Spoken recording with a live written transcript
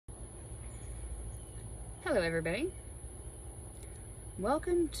Hello everybody.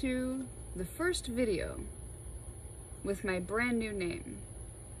 Welcome to the first video with my brand new name,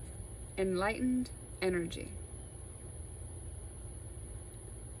 Enlightened Energy.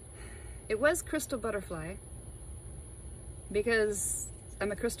 It was Crystal Butterfly because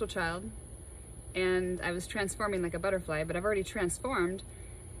I'm a crystal child and I was transforming like a butterfly, but I've already transformed,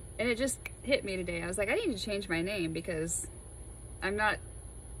 and it just hit me today. I was like, I need to change my name because I'm not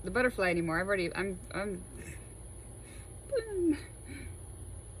the butterfly anymore. I'm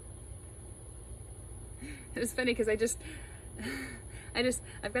It was funny because I've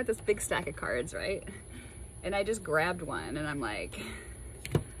got this big stack of cards, right? And I just grabbed one and I'm like,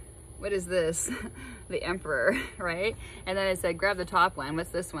 what is this? The Emperor, right? And then I said, grab the top one.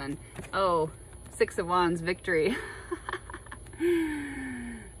 What's this one? Oh, Six of Wands, victory.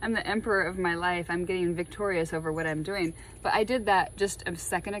 I'm the emperor of my life. I'm getting victorious over what I'm doing. But I did that just a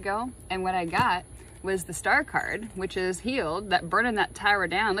second ago, and what I got was the Star card, which is healed, that burning that tower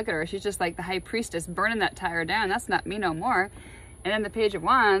down. Look at her, she's just like the High Priestess burning that tower down. That's not me no more. And then the Page of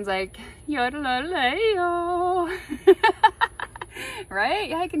Wands, like, yodel-a-lay-o. Right?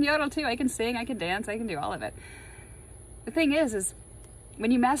 Yeah, I can yodel too. I can sing, I can dance, I can do all of it. The thing is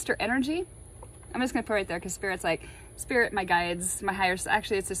when you master energy, I'm just gonna put right there because Spirit's like, Spirit, my guides, my higher,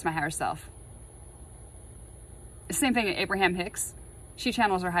 actually it's just my higher self. The same thing at Abraham Hicks. She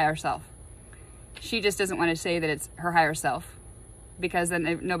channels her higher self. She just doesn't want to say that it's her higher self because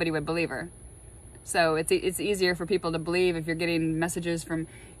then nobody would believe her. So it's easier for people to believe if you're getting messages from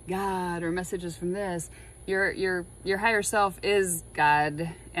God or messages from this. Your higher self is God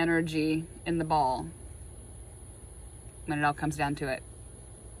energy in the ball when it all comes down to it.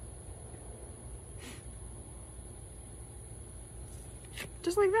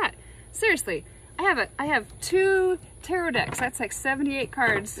 Just like that. Seriously, I have two tarot decks. That's like 78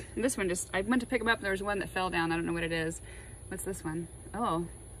 cards. And this one just, I went to pick them up and there was one that fell down. I don't know what it is. What's this one? Oh,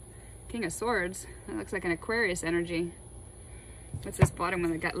 King of Swords. That looks like an Aquarius energy. What's this bottom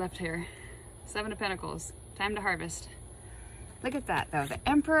one that got left here? Seven of Pentacles. Time to harvest. Look at that though. The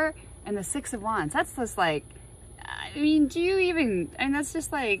Emperor and the Six of Wands. That's just like, I mean, that's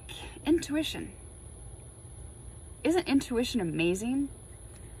just like intuition. Isn't intuition amazing?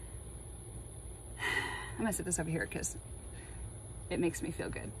 I'm gonna set this over here because it makes me feel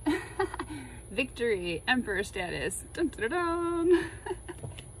good. Victory, Emperor status. Dun, dun, dun, dun.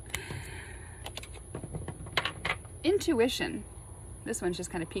 Intuition. This one's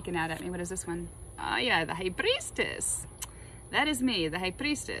just kind of peeking out at me. What is this one? Oh yeah, the High Priestess. That is me, the High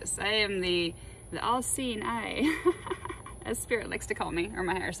Priestess. I am the all-seeing eye, as Spirit likes to call me, or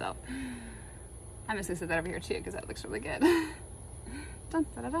my higher self. I'm just gonna set that over here too because that looks really good. Dun,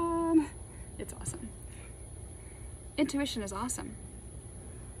 dun, dun, dun. It's awesome. Intuition is awesome.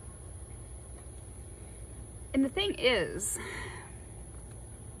 And the thing is,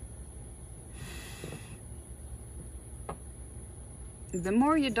 the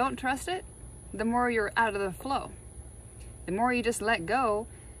more you don't trust it, the more you're out of the flow. The more you just let go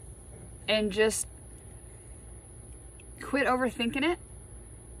and just quit overthinking it.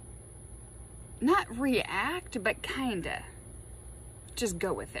 Not react, but kinda. Just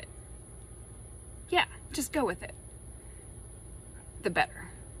go with it. Yeah, just go with it. The better.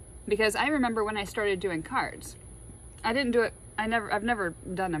 Because I remember when I started doing cards, I didn't do it, I've never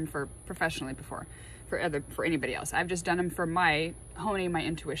done them for professionally before, for anybody else. I've just done them for honing my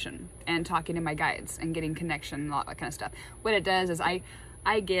intuition and talking to my guides and getting connection and all that kind of stuff. What it does is I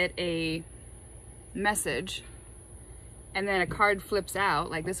get a message and then a card flips out,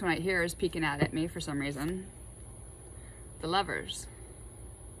 like this one right here is peeking out at me for some reason. The Lovers.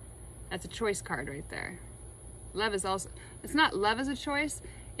 That's a choice card right there. Love is also, it's not love as a choice,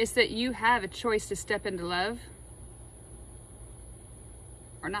 it's that you have a choice to step into love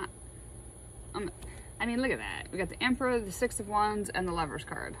or not. I mean, look at that. We got the Emperor, the Six of Wands, and the Lovers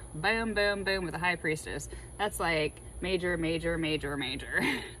card. Boom, boom, boom with the High Priestess. That's like major, major, major, major.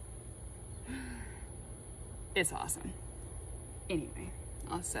 It's awesome. Anyway,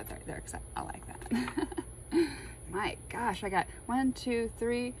 I'll set that right there because I like that. My gosh, I got 1, 2,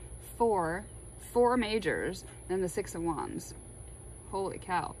 3, 4 majors, and then the Six of Wands. Holy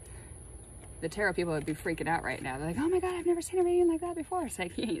cow. The tarot people would be freaking out right now. They're like, oh my God, I've never seen a reading like that before. It's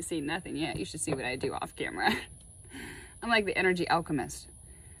like, you ain't seen nothing yet. You should see what I do off camera. I'm like the energy alchemist.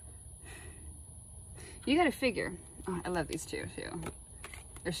 You gotta figure, oh, I love these two too.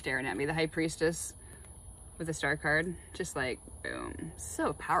 They're staring at me, the High Priestess with the Star card. Just like, boom.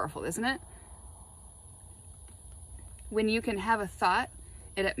 So powerful, isn't it? When you can have a thought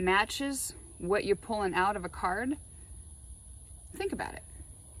and it matches what you're pulling out of a card, think about it.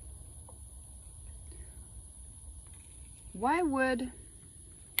 Why would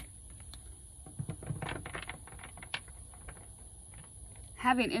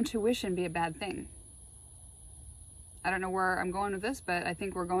having intuition be a bad thing? I don't know where I'm going with this, but I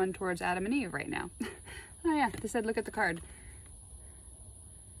think we're going towards Adam and Eve right now. Oh yeah, they said look at the card.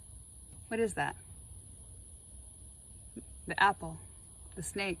 What is that? The apple, the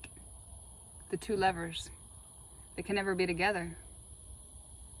snake, the two levers. They can never be together.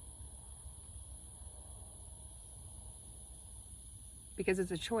 Because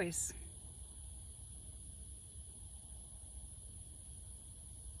it's a choice.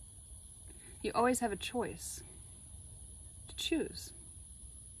 You always have a choice to choose.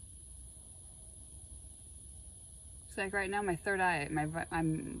 It's like right now, my third eye,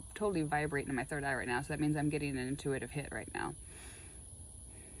 I'm totally vibrating in my third eye right now, so that means I'm getting an intuitive hit right now.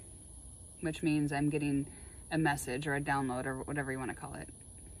 Which means I'm getting a message or a download or whatever you want to call it.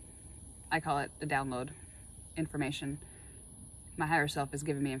 I call it a download, information. My higher self is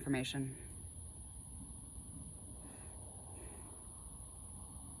giving me information.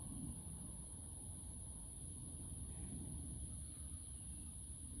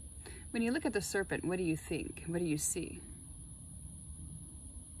 When you look at the serpent, what do you think? What do you see?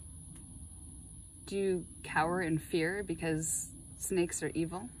 Do you cower in fear because snakes are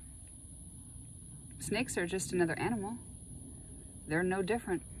evil? Snakes are just another animal. They're no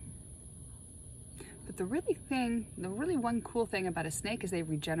different. But the really one cool thing about a snake is they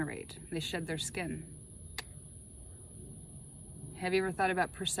regenerate. They shed their skin. Have you ever thought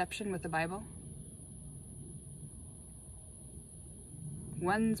about perception with the Bible?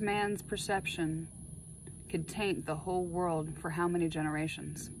 One man's perception could taint the whole world for how many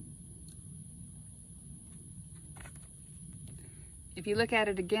generations? If you look at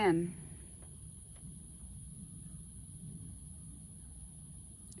it again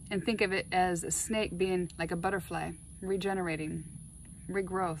and think of it as a snake being like a butterfly, regenerating,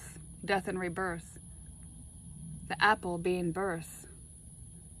 regrowth, death and rebirth, the apple being birth,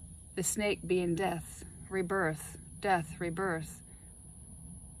 the snake being death, rebirth, death, rebirth.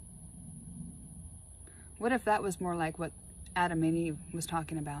 What if that was more like what Adam and Eve was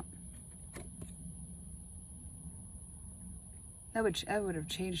talking about? That would have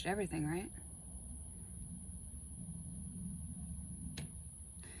changed everything, right?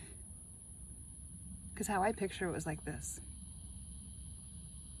 Because how I picture it was like this.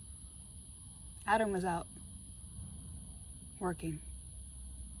 Adam was out working,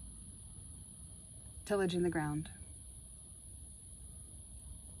 tillaging the ground,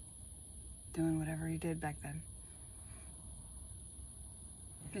 doing whatever he did back then.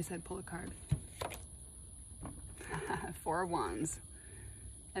 They said pull a card. Four of Wands.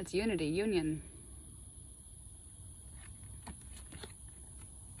 That's unity, union.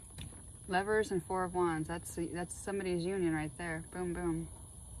 Lovers and Four of Wands. That's somebody's union right there. Boom, boom.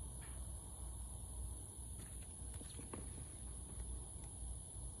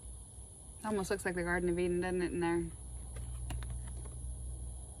 Almost looks like the Garden of Eden, doesn't it, in there?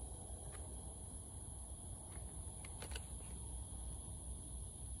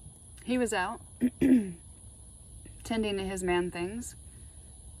 He was out tending to his man things,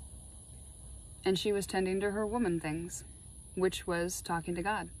 and she was tending to her woman things, which was talking to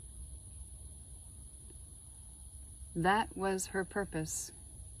God. That was her purpose.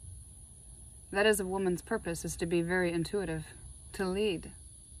 That is a woman's purpose, is to be very intuitive, to lead.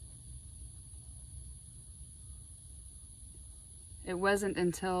 It wasn't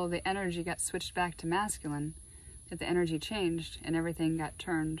until the energy got switched back to masculine that the energy changed and everything got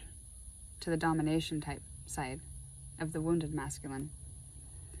turned to the domination type side of the wounded masculine.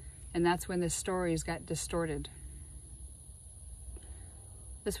 And that's when the stories got distorted.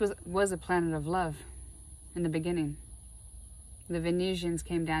 This was a planet of love in the beginning. The Venusians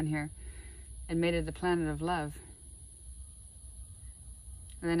came down here and made it the planet of love.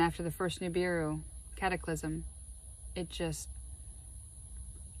 And then after the first Nibiru cataclysm, it just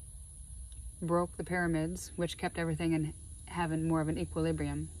broke the pyramids, which kept everything in having more of an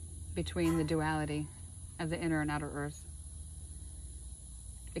equilibrium between the duality of the inner and outer earth.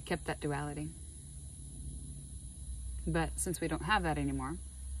 It kept that duality. But since we don't have that anymore,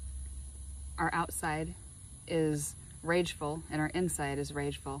 our outside is rageful and our inside is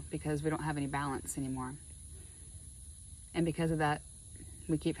rageful because we don't have any balance anymore. And because of that,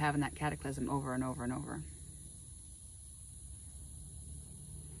 we keep having that cataclysm over and over and over.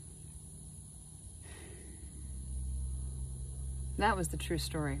 That was the true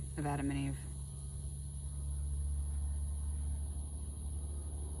story of Adam and Eve.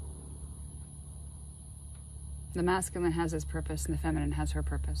 The masculine has his purpose and the feminine has her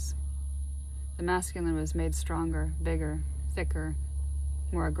purpose. The masculine was made stronger, bigger, thicker,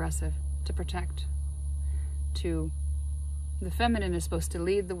 more aggressive to protect. The feminine is supposed to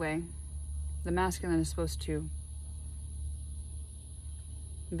lead the way. The masculine is supposed to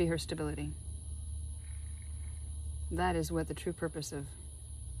be her stability. That is what the true purpose of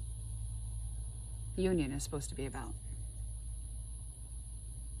union is supposed to be about.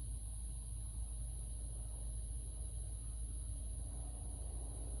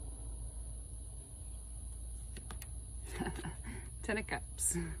 Ten of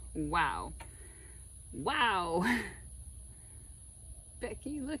Cups. Wow. Wow.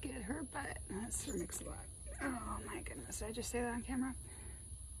 Becky, look at her butt. That's her mix-a-lot. Oh my goodness. Did I just say that on camera?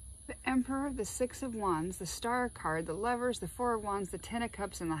 The Emperor, the Six of Wands, the Star card, the Lovers, the Four of Wands, the Ten of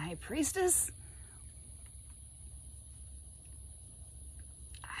Cups, and the High Priestess?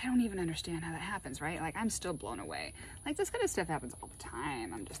 I don't even understand how that happens, right? Like, I'm still blown away. Like, this kind of stuff happens all the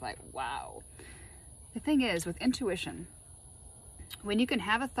time. I'm just like, wow. The thing is, with intuition, when you can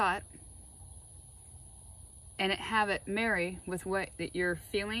have a thought and have it marry with what that you're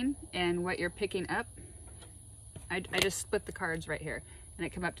feeling and what you're picking up, I just split the cards right here and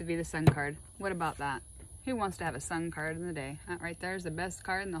it come up to be the Sun card. What about that? Who wants to have a Sun card in the day? That right there is the best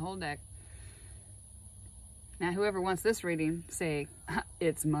card in the whole deck. Now, whoever wants this reading, say,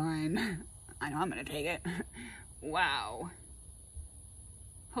 it's mine. I know I'm going to take it. Wow.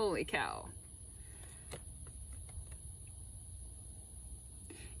 Holy cow.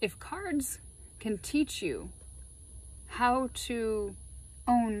 If cards can teach you how to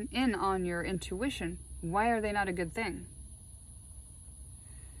own in on your intuition, why are they not a good thing?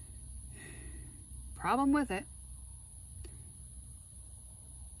 Problem with it,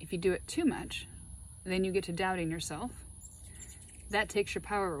 if you do it too much, then you get to doubting yourself. That takes your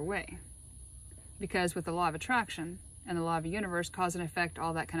power away. Because with the law of attraction and the law of the universe, cause and effect,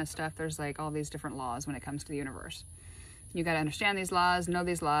 all that kind of stuff, there's like all these different laws when it comes to the universe. You got to understand these laws, know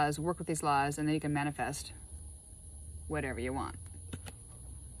these laws, work with these laws, and then you can manifest whatever you want.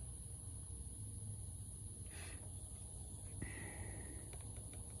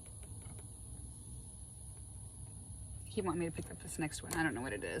 He wanted me to pick up this next one. I don't know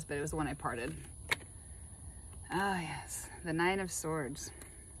what it is, but it was the one I parted. Ah, yes. The Nine of Swords.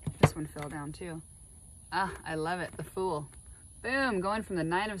 This one fell down too. Ah, I love it. The Fool. Boom. Going from the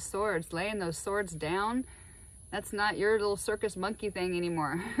Nine of Swords, laying those swords down. That's not your little circus monkey thing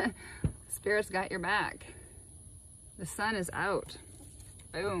anymore. Spirit's got your back. The sun is out.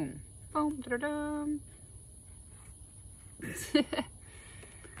 Boom. Boom. Da-da-dum. And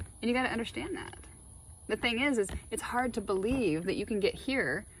you got to understand that. The thing is it's hard to believe that you can get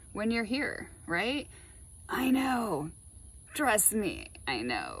here when you're here, right? I know. Trust me. I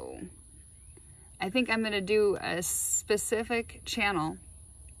know. I think I'm going to do a specific channel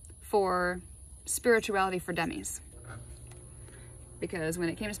for spirituality for dummies. Because when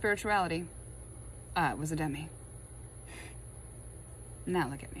it came to spirituality, I was a dummy. Now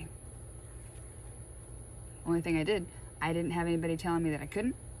look at me. Only thing I didn't have anybody telling me that I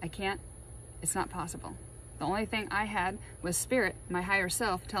couldn't, I can't, it's not possible. The only thing I had was spirit, my higher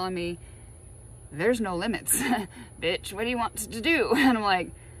self, telling me, there's no limits. Bitch, what do you want to do? And I'm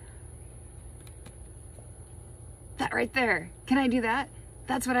like, that right there. Can I do that?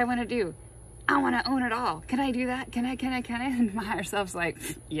 That's what I want to do. I want to own it all. Can I do that? Can I? And my higher self's like,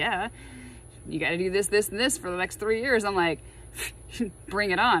 yeah, you got to do this, this, and this for the next 3 years. I'm like,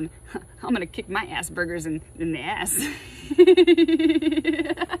 bring it on. I'm going to kick my Asperger's in the ass.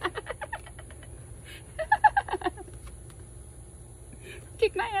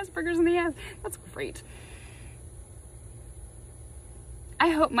 Kick my Asperger's in the ass. That's great. I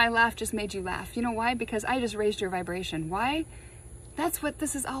hope my laugh just made you laugh. You know why? Because I just raised your vibration. Why? That's what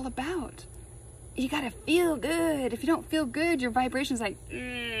this is all about. You gotta feel good. If you don't feel good, your vibration's like,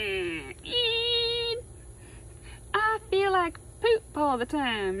 I feel like poop all the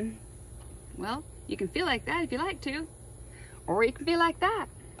time. Well, you can feel like that if you like to. Or you can feel like that.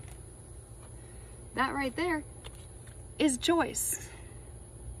 That right there is choice.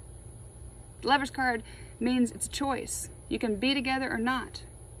 The Lover's card means it's a choice. You can be together or not.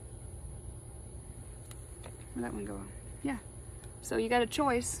 Where'd that one go? Yeah. So you got a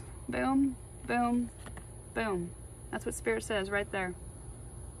choice. Boom, boom, boom. That's what Spirit says right there.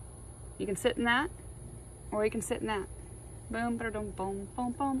 You can sit in that, or you can sit in that. Boom, ba-da-dum, boom,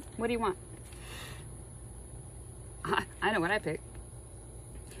 boom, boom. What do you want? I know what I picked.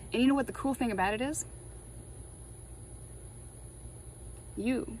 And you know what the cool thing about it is?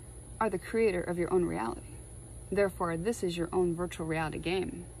 You are the creator of your own reality. Therefore, this is your own virtual reality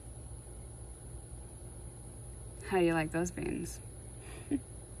game. How do you like those beans?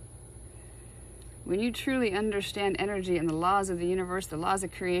 When you truly understand energy and the laws of the universe, the laws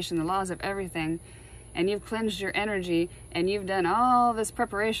of creation, the laws of everything, and you've cleansed your energy and you've done all this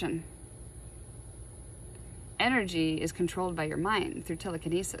preparation, energy is controlled by your mind through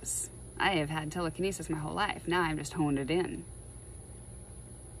telekinesis. I have had telekinesis my whole life. Now I've just honed it in.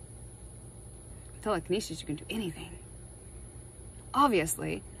 With telekinesis, you can do anything.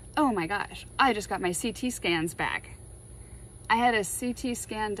 Obviously, oh my gosh, I just got my CT scans back. I had a CT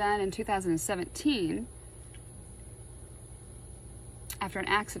scan done in 2017 after an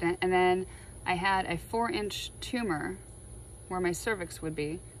accident, and then I had a 4-inch tumor where my cervix would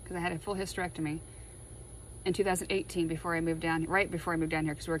be, because I had a full hysterectomy in 2018 before I moved down, right before I moved down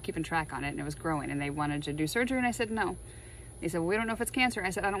here, because we were keeping track on it and it was growing and they wanted to do surgery, and I said no. They said, well, we don't know if it's cancer.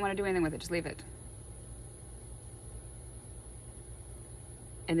 I said, I don't want to do anything with it, just leave it.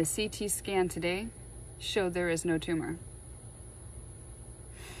 And the CT scan today showed there is no tumor.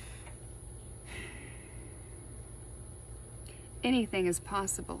 Anything is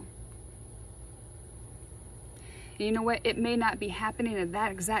possible. And you know what? It may not be happening at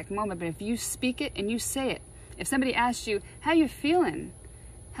that exact moment, but if you speak it and you say it, if somebody asks you, how you feeling?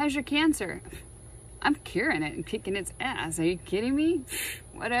 How's your cancer? I'm curing it and kicking its ass. Are you kidding me?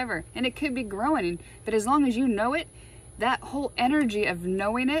 Whatever. And it could be growing, but as long as you know it, that whole energy of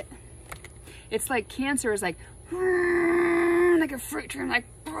knowing it, it's like cancer is like a fruit tree, like,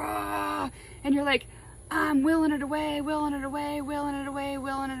 and you're like, I'm willing it away, willing it away, willing it away,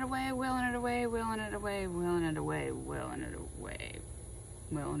 willing it away, willing it away, willing it away, willing it away, willing it away,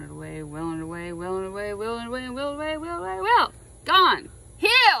 willing it away, willing it away, willing it away, willing it away, willing it away, willing it away, well, gone,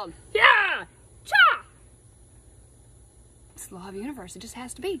 healed, yeah, cha. It's the law of the universe. It just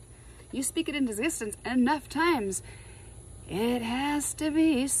has to be. You speak it into existence enough times, it has to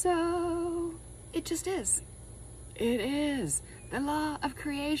be so. It just is. It is the law of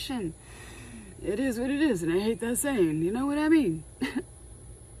creation. It is what it is, and I hate that saying. You know what I mean?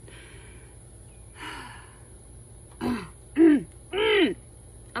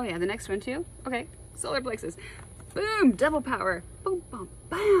 Oh yeah, the next one too? Okay, solar plexus. Boom, double power. Boom, boom,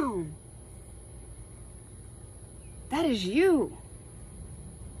 boom. That is you.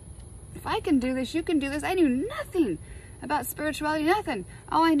 If I can do this, you can do this. I knew nothing about spirituality, nothing.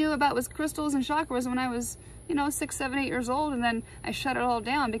 All I knew about was crystals and chakras when I was, 6, 7, 8 years old, and then I shut it all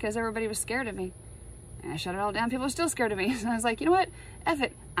down because everybody was scared of me. And I shut it all down. People are still scared of me. So I was like, you know what? F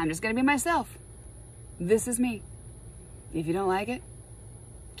it. I'm just going to be myself. This is me. If you don't like it,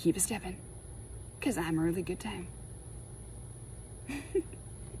 keep it stepping. Because I'm a really good time.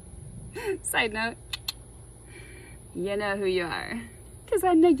 Side note, you know who you are. Because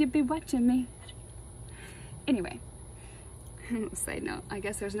I know you'd be watching me. Anyway. Side note, I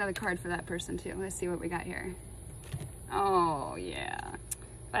guess there's another card for that person too. Let's see what we got here. Oh yeah,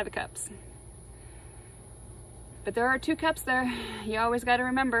 5 of Cups. But there are 2 cups there. You always got to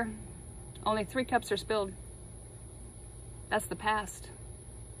remember, only 3 cups are spilled. That's the past.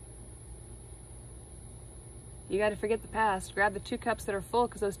 You got to forget the past. Grab the 2 cups that are full,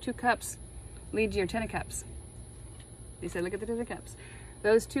 because those 2 cups lead to your 10 of Cups. They said, look at the 10 of Cups.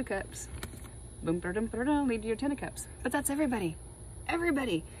 Those 2 cups, boom, lead to your 10 of Cups. But that's everybody.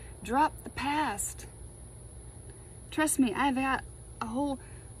 Everybody. Drop the past. Trust me, I've got a whole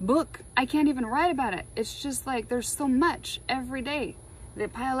book. I can't even write about it. It's just like there's so much every day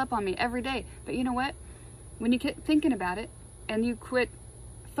that pile up on me every day. But you know what? When you get thinking about it and you quit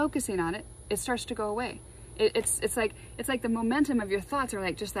focusing on it, it starts to go away. It's like the momentum of your thoughts are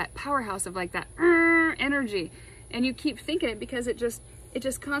like just that powerhouse of like that energy, and you keep thinking it because it just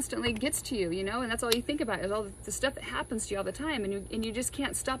constantly gets to you, and that's all you think about is all the stuff that happens to you all the time, and you just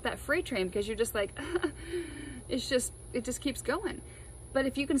can't stop that freight train because you're just like it just keeps going. But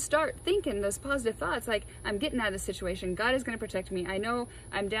if you can start thinking those positive thoughts, like, I'm getting out of this situation, God is going to protect me, I know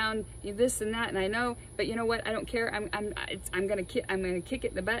I'm down this and that, and I know, but you know what, I don't care, I'm going to kick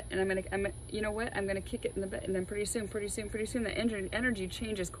it in the butt, and you know what, I'm going to kick it in the butt, and then pretty soon the energy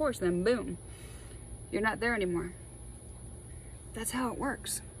changes course, and then boom, you're not there anymore. That's how it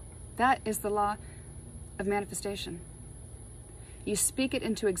works. That is the law of manifestation. You speak it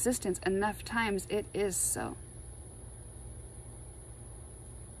into existence enough times, it is so.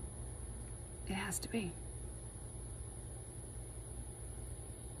 It has to be.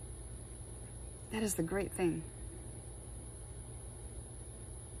 That is the great thing.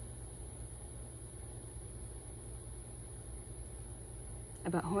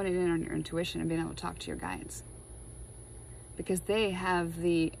 About honing in on your intuition and being able to talk to your guides. Because they have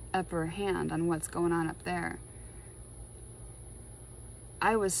the upper hand on what's going on up there.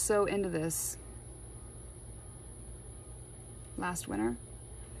 I was so into this last winter.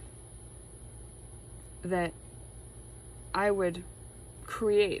 that I would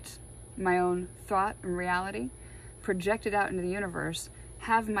create my own thought and reality, project it out into the universe,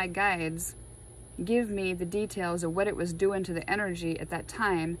 have my guides give me the details of what it was doing to the energy at that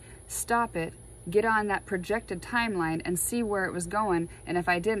time, stop it, get on that projected timeline and see where it was going, and if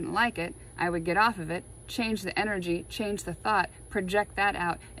I didn't like it, I would get off of it, change the energy, change the thought, project that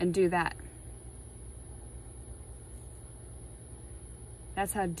out, and do that.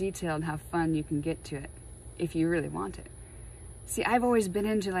 That's how detailed and how fun you can get to it, if you really want it. See, I've always been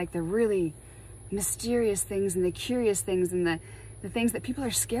into like the really mysterious things and the curious things and the things that people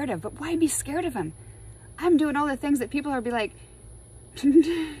are scared of, but why be scared of them? I'm doing all the things that people are be like,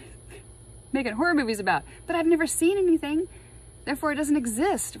 making horror movies about, but I've never seen anything, therefore it doesn't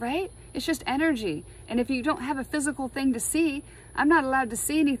exist, right? It's just energy. And if you don't have a physical thing to see, I'm not allowed to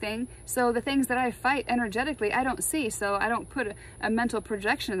see anything, so the things that I fight energetically, I don't see, so I don't put a mental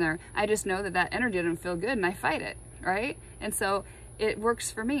projection there. I just know that that energy doesn't feel good and I fight it, right? And so it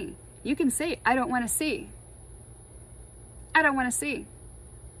works for me. You can say, I don't want to see. I don't want to see.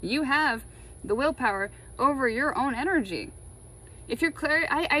 You have the willpower over your own energy. If you're clear,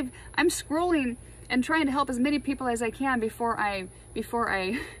 I'm scrolling and trying to help as many people as I can before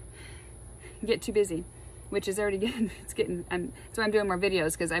I get too busy, which is already getting, so I'm doing more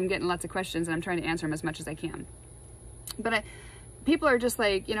videos because I'm getting lots of questions and I'm trying to answer them as much as I can. But people are just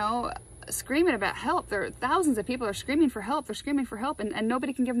like, you know, screaming about help. There are thousands of people are screaming for help. They're screaming for help and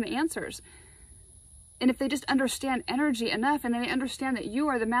nobody can give them the answers. And if they just understand energy enough and then they understand that you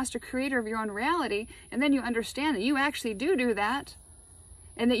are the master creator of your own reality, and then you understand that you actually do that,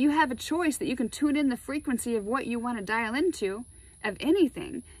 and that you have a choice that you can tune in the frequency of what you want to dial into, of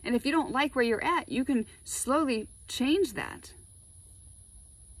anything. And if you don't like where you're at, you can slowly change that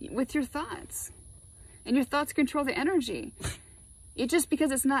with your thoughts. And your thoughts control the energy. It just because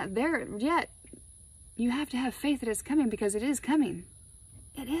it's not there yet, you have to have faith that it's coming, because it is coming.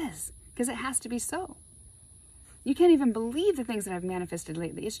 It is, because it has to be so. You can't even believe the things that I've manifested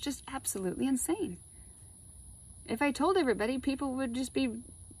lately. It's just absolutely insane. If I told everybody, people would just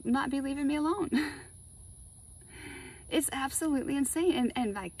not be leaving me alone. It's absolutely insane.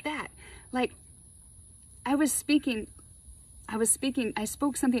 And like that, like I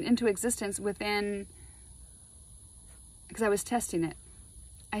spoke something into existence within, because I was testing it.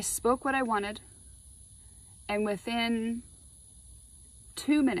 I spoke what I wanted, and within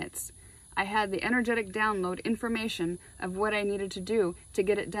 2 minutes, I had the energetic download information of what I needed to do to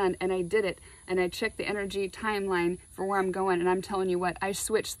get it done, and I did it, and I checked the energy timeline for where I'm going, and I'm telling you what, I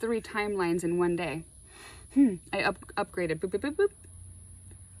switched 3 timelines in one day. I upgraded, boop, boop, boop, boop.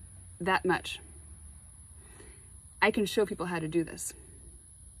 That much. I can show people how to do this.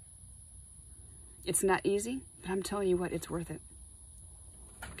 It's not easy, but I'm telling you what, it's worth it.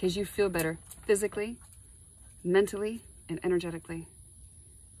 Because you feel better physically, mentally, and energetically.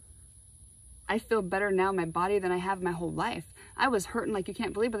 I feel better now in my body than I have my whole life. I was hurting like you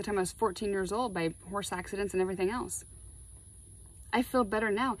can't believe by the time I was 14 years old by horse accidents and everything else. I feel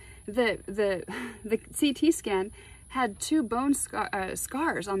better now. The CT scan had 2 bone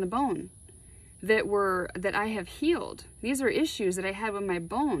scars on the bone that I have healed. These are issues that I had with my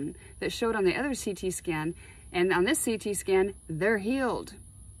bone that showed on the other CT scan, and on this CT scan, they're healed.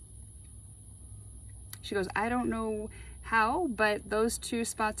 She goes, I don't know how, but those 2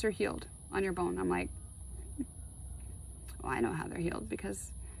 spots are healed on your bone. I'm like, well, I know how they're healed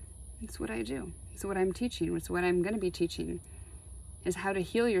because it's what I do. It's what I'm teaching. It's what I'm going to be teaching, is how to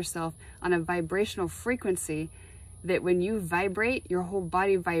heal yourself on a vibrational frequency that when you vibrate, your whole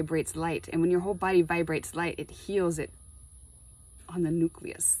body vibrates light. And when your whole body vibrates light, it heals it on the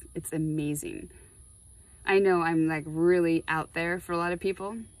nucleus. It's amazing. I know I'm like really out there for a lot of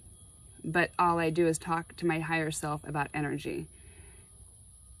people, but all I do is talk to my higher self about energy.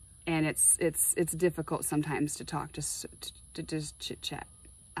 And it's difficult sometimes to talk, to just chit chat.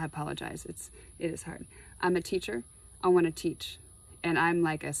 I apologize. It is hard. I'm a teacher. I want to teach, and I'm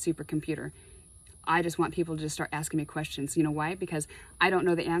like a supercomputer. I just want people to just start asking me questions. You know why? Because I don't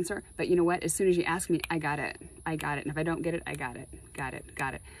know the answer, but you know what? As soon as you ask me, I got it. I got it. And if I don't get it, I got it. Got it.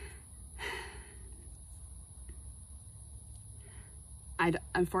 Got it.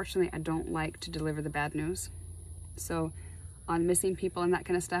 Unfortunately, I don't like to deliver the bad news. So on missing people and that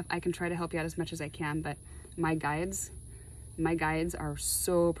kind of stuff, I can try to help you out as much as I can, but my guides are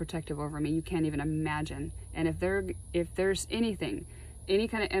so protective over me, you can't even imagine. And if there's anything, any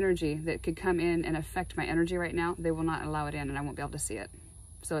kind of energy that could come in and affect my energy right now, they will not allow it in, and I won't be able to see it.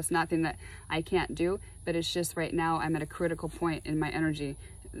 So it's nothing that I can't do, but it's just right now I'm at a critical point in my energy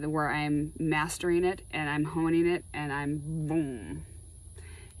where I'm mastering it and I'm honing it and I'm boom.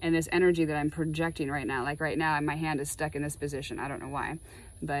 And this energy that I'm projecting right now, like right now, my hand is stuck in this position. I don't know why,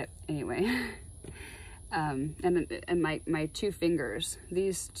 but anyway. And my two fingers,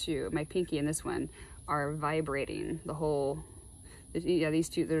 these two, my pinky and this one, are vibrating. The whole, yeah, these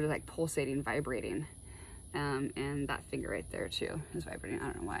two, they're like pulsating, vibrating. And that finger right there too is vibrating. I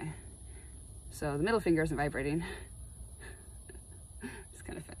don't know why. So the middle finger isn't vibrating. It's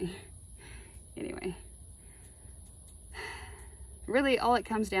kind of funny. Anyway. Really, all it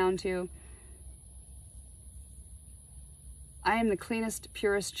comes down to, I am the cleanest,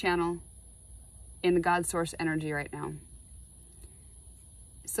 purest channel in the God source energy right now.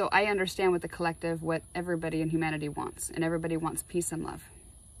 So I understand what the collective, what everybody in humanity wants, and everybody wants peace and love.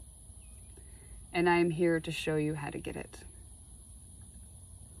 And I am here to show you how to get it.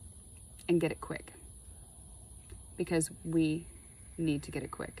 And get it quick. Because we need to get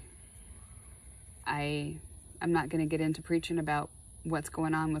it quick. I'm not going to get into preaching about what's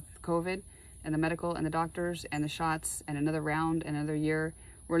going on with COVID and the medical and the doctors and the shots and another round and another year.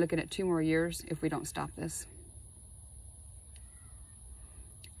 We're looking at 2 more years if we don't stop this.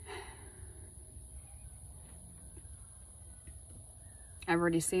 I've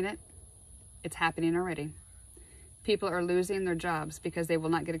already seen it. It's happening already. People are losing their jobs because they will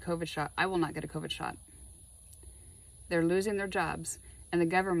not get a COVID shot. I will not get a COVID shot. They're losing their jobs, and the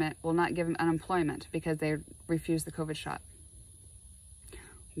government will not give them unemployment because they refuse the COVID shot.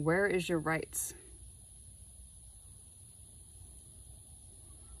 Where is your rights?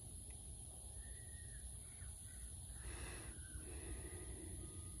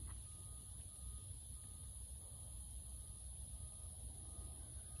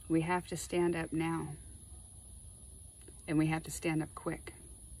 We have to stand up now. And we have to stand up quick.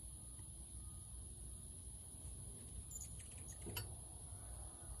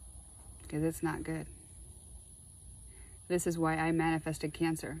 Because it's not good. This is why I manifested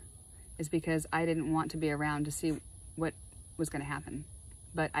cancer. Is because I didn't want to be around to see what was going to happen.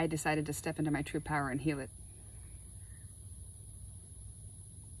 But I decided to step into my true power and heal it.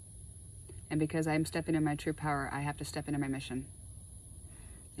 And because I'm stepping in my true power, I have to step into my mission.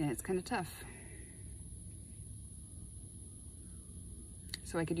 And it's kind of tough.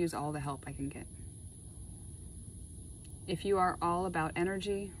 So I could use all the help I can get. If you are all about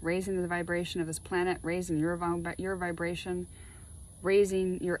energy, raising the vibration of this planet, raising your vibration,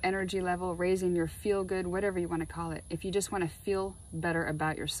 raising your energy level, raising your feel good, whatever you want to call it. If you just want to feel better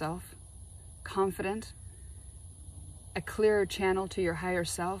about yourself, confident, a clearer channel to your higher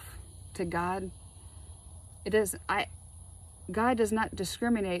self, to God, God does not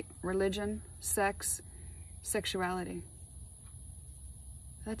discriminate religion, sex, sexuality.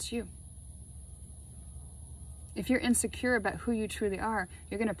 That's you. If you're insecure about who you truly are,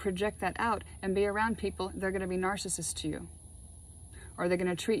 you're going to project that out and be around people. They're going to be narcissists to you. Or they're going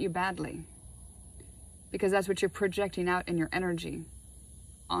to treat you badly. Because that's what you're projecting out in your energy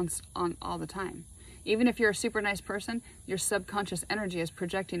on all the time. Even if you're a super nice person, your subconscious energy is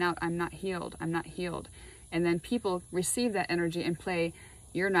projecting out, I'm not healed, I'm not healed. And then people receive that energy and play,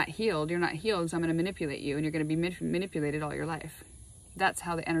 you're not healed, so I'm going to manipulate you, and you're going to be manipulated all your life. That's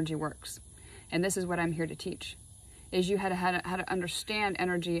how the energy works. And this is what I'm here to teach, is you how to understand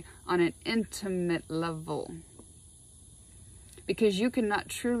energy on an intimate level. Because you cannot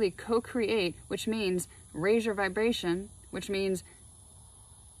truly co-create, which means raise your vibration, which means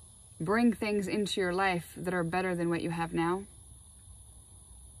bring things into your life that are better than what you have now,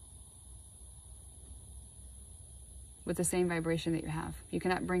 with the same vibration that you have. You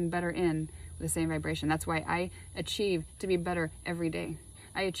cannot bring better in with the same vibration. That's why I achieve to be better every day.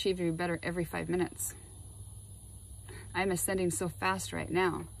 I achieve to be better every 5 minutes. I'm ascending so fast right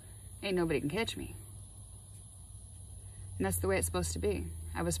now, ain't nobody can catch me. And that's the way it's supposed to be.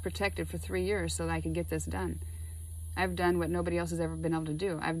 I was protected for 3 years so that I could get this done. I've done what nobody else has ever been able to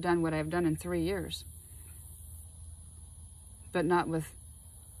do. I've done what I've done in 3 years. But not with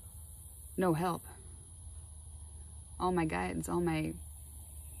no help. All my guides, all my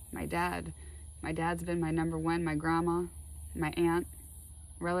dad. My dad's been my number one, my grandma, my aunt,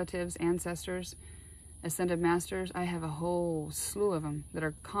 relatives, ancestors, ascended masters. I have a whole slew of them that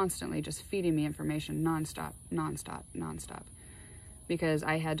are constantly just feeding me information nonstop, nonstop, nonstop. Because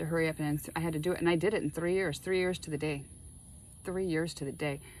I had to hurry up and I had to do it. And I did it in 3 years, 3 years to the day. 3 years to the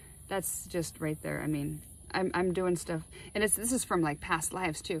day. That's just right there. I mean, I'm doing stuff, and this is from like past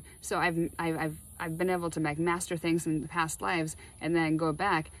lives too. So I've been able to like master things in the past lives, and then go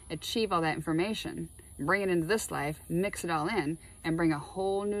back, achieve all that information, bring it into this life, mix it all in, and bring a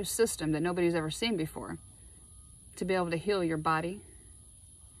whole new system that nobody's ever seen before, to be able to heal your body,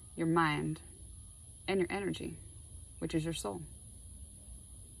 your mind, and your energy, which is your soul.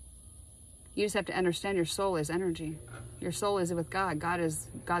 You just have to understand your soul is energy. Your soul is with God. God is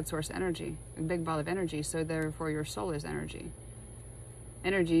God source energy, a big ball of energy. So therefore your soul is energy.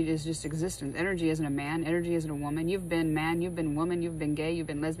 Energy is just existence. Energy isn't a man. Energy isn't a woman. You've been man. You've been woman. You've been gay. You've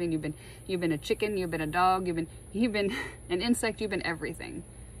been lesbian. You've been a chicken. You've been a dog. You've been an insect. You've been everything.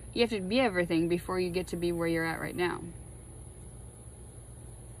 You have to be everything before you get to be where you're at right now.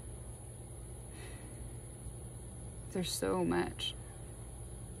 There's so much.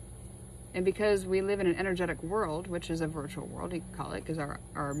 And because we live in an energetic world, which is a virtual world, you could call it, because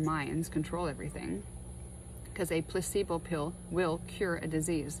our minds control everything. Because a placebo pill will cure a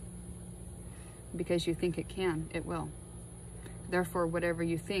disease. Because you think it can, it will. Therefore, whatever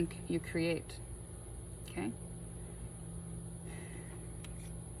you think, you create. Okay?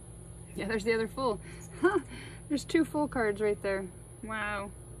 Yeah, there's the other Fool. Huh, there's 2 Fool cards right there.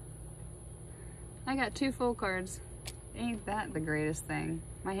 Wow. I got 2 Fool cards. Ain't that the greatest thing?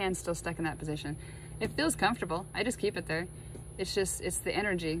 My hand's still stuck in that position. It feels comfortable. I just keep it there. It's the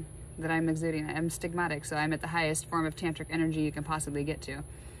energy that I'm exuding. I'm stigmatic, so I'm at the highest form of tantric energy you can possibly get to.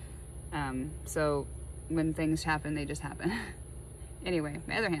 So when things happen, they just happen. Anyway,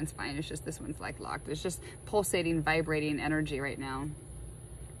 my other hand's fine. It's just this one's like locked. It's just pulsating, vibrating energy right now.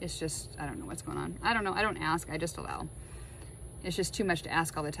 It's just, I don't know what's going on. I don't know. I don't ask. I just allow. It's just too much to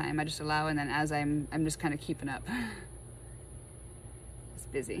ask all the time. I just allow, and then as I'm just kind of keeping up. It's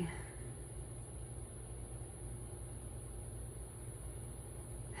busy.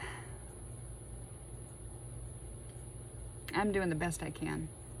 I'm doing the best I can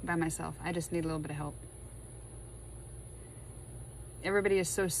by myself. I just need a little bit of help. Everybody is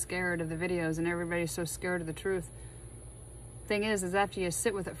so scared of the videos, and everybody's so scared of the truth. Thing is after you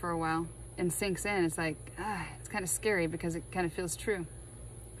sit with it for a while and sinks in, it's like, it's kind of scary because it kind of feels true,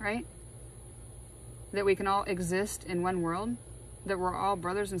 right? That we can all exist in one world, that we're all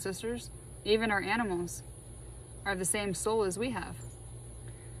brothers and sisters. Even our animals are the same soul as we have,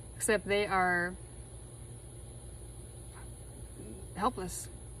 except they are helpless.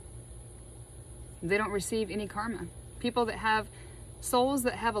 They don't receive any karma. People that have souls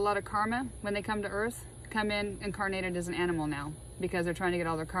that have a lot of karma when they come to Earth come in incarnated as an animal now because they're trying to get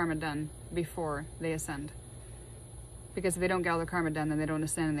all their karma done before they ascend. Because if they don't get all their karma done, then they don't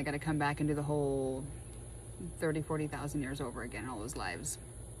ascend, and they got to come back and do the whole 30, 40,000 years over again, all those lives.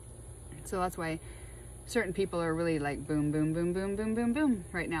 So that's why certain people are really like boom, boom, boom, boom, boom, boom, boom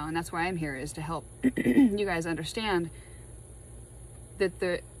right now. And that's why I'm here, is to help you guys understand that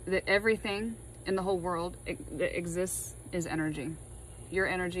that everything in the whole world that exists is energy. Your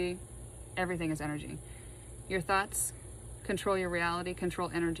energy, everything is energy. Your thoughts control your reality,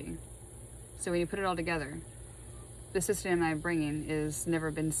 control energy. So when you put it all together, the system I'm bringing is never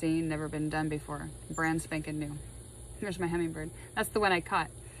been seen, never been done before. Brand spanking new. Here's my hummingbird. That's the one I caught.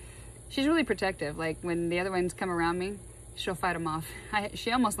 She's really protective. Like when the other ones come around me, she'll fight them off.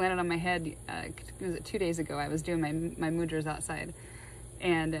 She almost landed on my head. Was it 2 days ago? I was doing my mudras outside,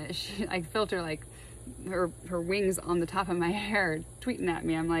 and I felt her like her wings on the top of my hair, tweeting at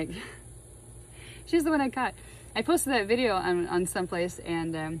me. I'm like, she's the one I caught. I posted that video on someplace,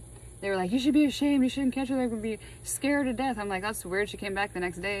 and they were like, you should be ashamed, you shouldn't catch her, they would be scared to death. I'm like, that's weird. She came back the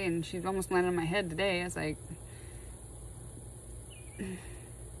next day and she almost landed on my head today. I was like,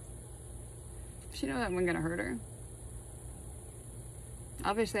 she know that wasn't gonna hurt her.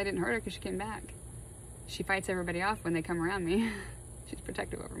 Obviously I didn't hurt her because she came back. She fights everybody off when they come around me. She's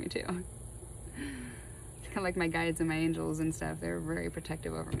protective over me too. Kind of like my guides and my angels and stuff. They're very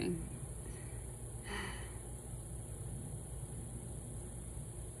protective over me.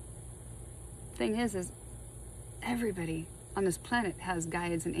 Thing is everybody on this planet has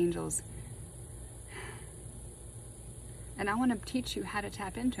guides and angels. And I want to teach you how to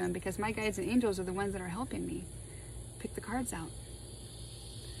tap into them, because my guides and angels are the ones that are helping me pick the cards out,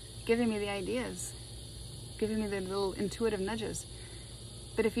 giving me the ideas, giving me the little intuitive nudges.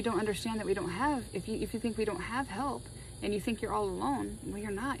 But if you don't understand that we don't have, if you think we don't have help, and you think you're all alone, well,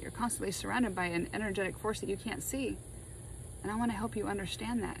 you're not. You're constantly surrounded by an energetic force that you can't see. And I want to help you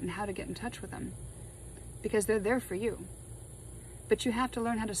understand that and how to get in touch with them, because they're there for you. But you have to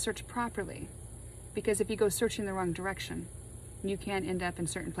learn how to search properly, because if you go searching the wrong direction, you can end up in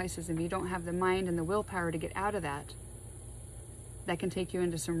certain places. And if you don't have the mind and the willpower to get out of that, that can take you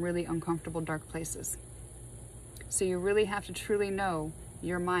into some really uncomfortable, dark places. So you really have to truly know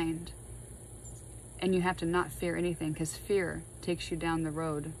your mind, and you have to not fear anything, because fear takes you down the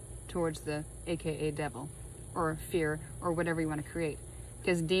road towards the AKA devil, or fear, or whatever you want to create.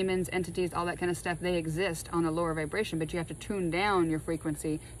 Because demons, entities, all that kind of stuff, they exist on a lower vibration, but you have to tune down your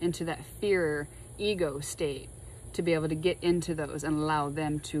frequency into that fear ego state to be able to get into those and allow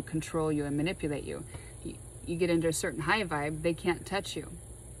them to control you and manipulate you. You get into a certain high vibe, they can't touch you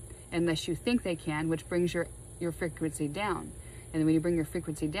unless you think they can, which brings your frequency down. And then when you bring your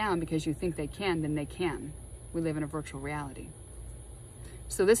frequency down because you think they can, then they can. We live in a virtual reality.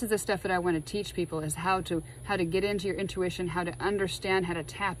 So this is the stuff that I want to teach people, is how to get into your intuition, how to understand, how to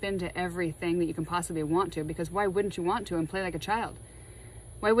tap into everything that you can possibly want to, because why wouldn't you want to and play like a child?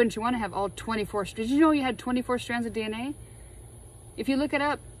 Why wouldn't you want to have all 24? Did you know you had 24 strands of DNA? If you look it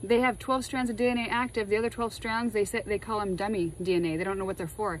up, they have 12 strands of DNA active. The other 12 strands, they call them dummy DNA. They don't know what they're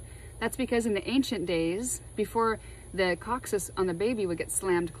for. That's because in the ancient days, before the coccyx on the baby would get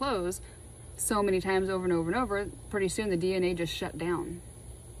slammed closed so many times over and over and over, pretty soon the DNA just shut down.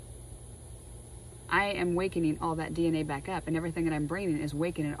 I am wakening all that DNA back up, and everything that I'm bringing is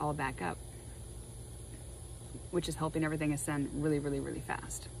waking it all back up, which is helping everything ascend really, really, really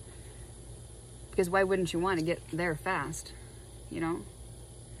fast. Because why wouldn't you want to get there fast? You know?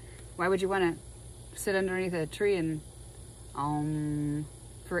 Why would you want to sit underneath a tree and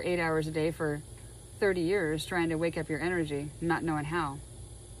for 8 hours a day for 30 years trying to wake up your energy, not knowing how?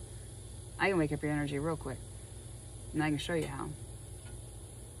 I can wake up your energy real quick, and I can show you how.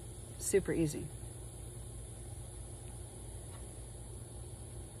 Super easy.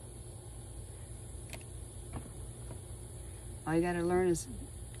 All you gotta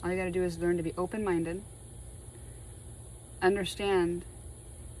do is learn to be open-minded, understand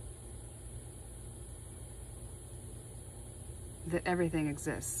that everything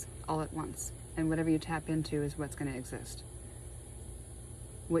exists all at once, and whatever you tap into is what's going to exist.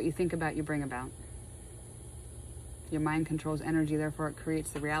 What you think about, you bring about. Your mind controls energy, therefore it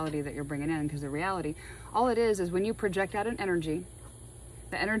creates the reality that you're bringing in, because the reality, all it is when you project out an energy,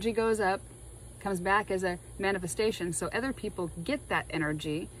 the energy goes up, comes back as a manifestation, so other people get that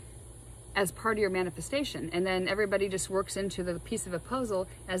energy as part of your manifestation, and then everybody just works into the piece of a puzzle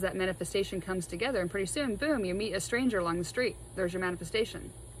as that manifestation comes together, and pretty soon, boom, you meet a stranger along the street. There's your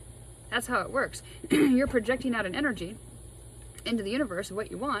manifestation. That's how it works. You're projecting out an energy into the universe of what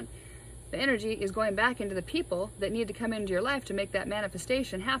you want. The energy is going back into the people that need to come into your life to make that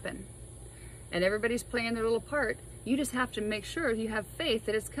manifestation happen. And everybody's playing their little part. You just have to make sure you have faith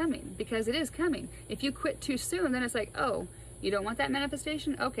that it's coming, because it is coming. If you quit too soon, then it's like, oh, you don't want that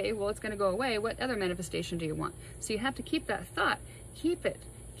manifestation? Okay, well, it's going to go away. What other manifestation do you want? So you have to keep that thought. Keep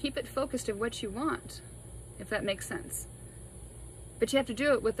it focused of what you want, if that makes sense. But you have to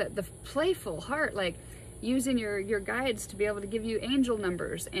do it with the playful heart, like using your guides to be able to give you angel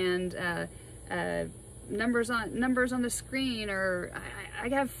numbers and numbers on the screen, or I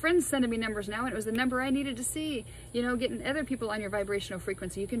have friends sending me numbers now, and it was the number I needed to see. You know, getting other people on your vibrational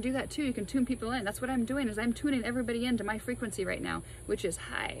frequency. You can do that too. You can tune people in. That's what I'm doing, is I'm tuning everybody into my frequency right now, which is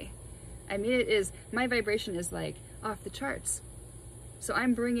high. I mean, my vibration is like off the charts. So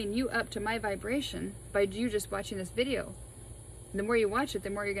I'm bringing you up to my vibration by you just watching this video. The more you watch it, the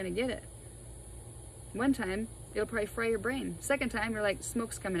more you're going to get it. One time, it'll probably fry your brain. Second time, you're like,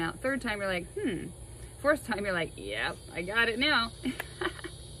 smoke's coming out. Third time, you're like, Fourth time, you're like, yep, I got it now.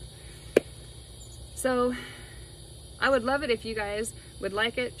 So I would love it if you guys would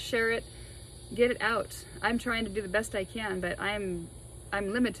like it, share it, get it out. I'm trying to do the best I can, but I'm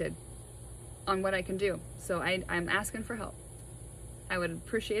limited on what I can do. So I'm asking for help. I would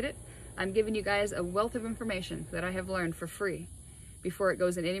appreciate it. I'm giving you guys a wealth of information that I have learned for free before it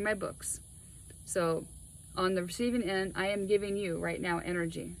goes in any of my books. So on the receiving end, I am giving you right now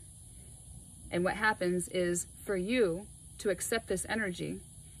energy. And what happens is, for you to accept this energy,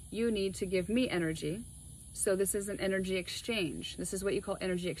 you need to give me energy. So this is an energy exchange. This is what you call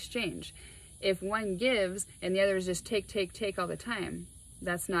energy exchange. If one gives and the others just take all the time,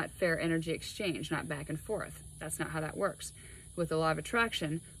 that's not fair energy exchange, not back and forth. That's not how that works. With the law of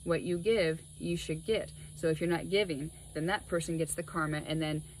attraction, what you give, you should get. So if you're not giving, then that person gets the karma, and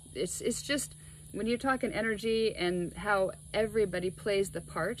then it's just, when you're talking energy and how everybody plays the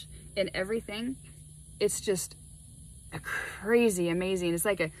part in everything, it's just a crazy, amazing. It's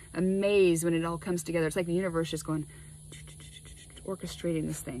like a maze when it all comes together. It's like the universe just going, orchestrating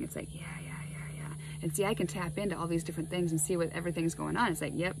this thing. It's like, yeah. And see, I can tap into all these different things and see what everything's going on. It's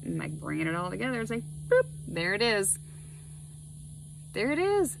like, yep, I'm like bringing it all together. It's like, boop, there it is. There it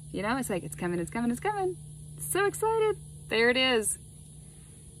is. You know, it's like, it's coming, it's coming, it's coming. So excited. There it is.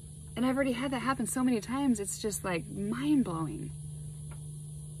 And I've already had that happen so many times. It's just like mind-blowing.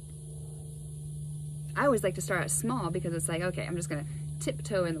 I always like to start out small, because it's like, okay, I'm just going to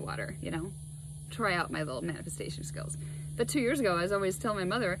tiptoe in the water, you know, try out my little manifestation skills. But 2 years ago, I was always telling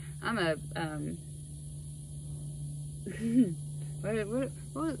my mother, I'm a,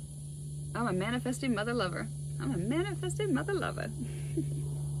 I'm a manifesting mother lover. I'm a manifested mother lover.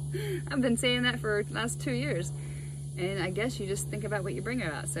 I've been saying that for the last 2 years. And I guess you just think about what you bring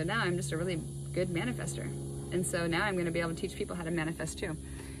about. So now I'm just a really good manifester. And so now I'm going to be able to teach people how to manifest too.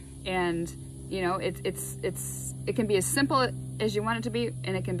 And you know, it can be as simple as you want it to be,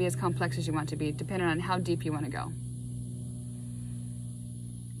 and it can be as complex as you want it to be, depending on how deep you want to go.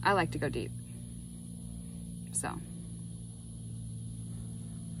 I like to go deep. So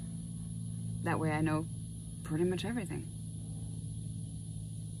that way I know pretty much everything.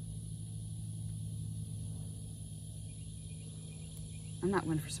 I'm not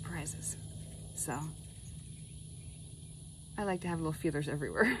one for surprises, so I like to have little feelers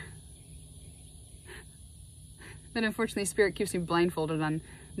everywhere. But unfortunately, Spirit keeps me blindfolded on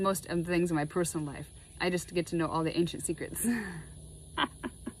most of the things in my personal life. I just get to know all the ancient secrets.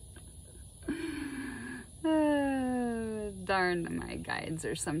 Darn, my guides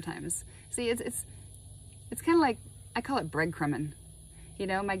are sometimes. See, it's kind of like, I call it breadcrumbing. You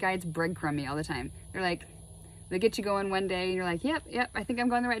know, my guides breadcrumb me all the time. They're like, they get you going one day and you're like, yep, I think I'm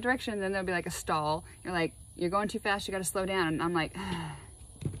going the right direction. And then there'll be like a stall. You're like, you're going too fast, you got to slow down. And I'm like,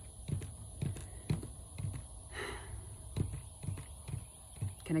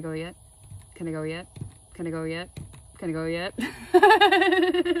 can I go yet? Can I go yet? Can I go yet? Can I go yet?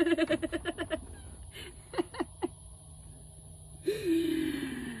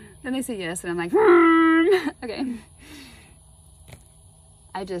 Then they say yes, and I'm like, okay.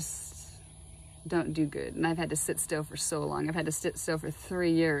 I just don't do good, and I've had to sit still for so long. I've had to sit still for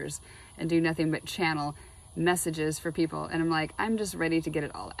 3 years and do nothing but channel messages for people, and I'm like, I'm just ready to get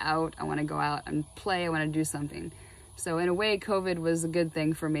it all out. I want to go out and play. I want to do something. So in a way, COVID was a good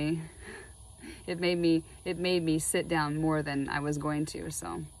thing for me. It made me sit down more than I was going to.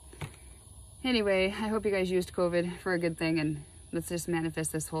 So anyway, I hope you guys used COVID for a good thing, and let's just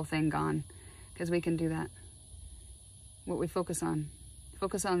manifest this whole thing gone, because we can do that. What we focus on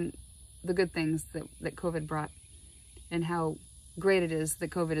the good things that COVID brought, and how great it is that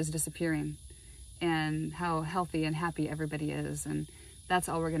COVID is disappearing, and how healthy and happy everybody is. And that's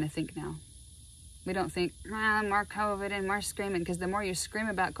all we're going to think now. We don't think, more COVID and more screaming, because the more you scream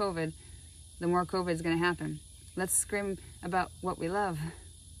about COVID, the more COVID is going to happen. Let's scream about what we love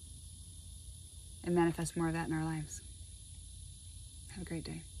and manifest more of that in our lives. Have a great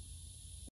day.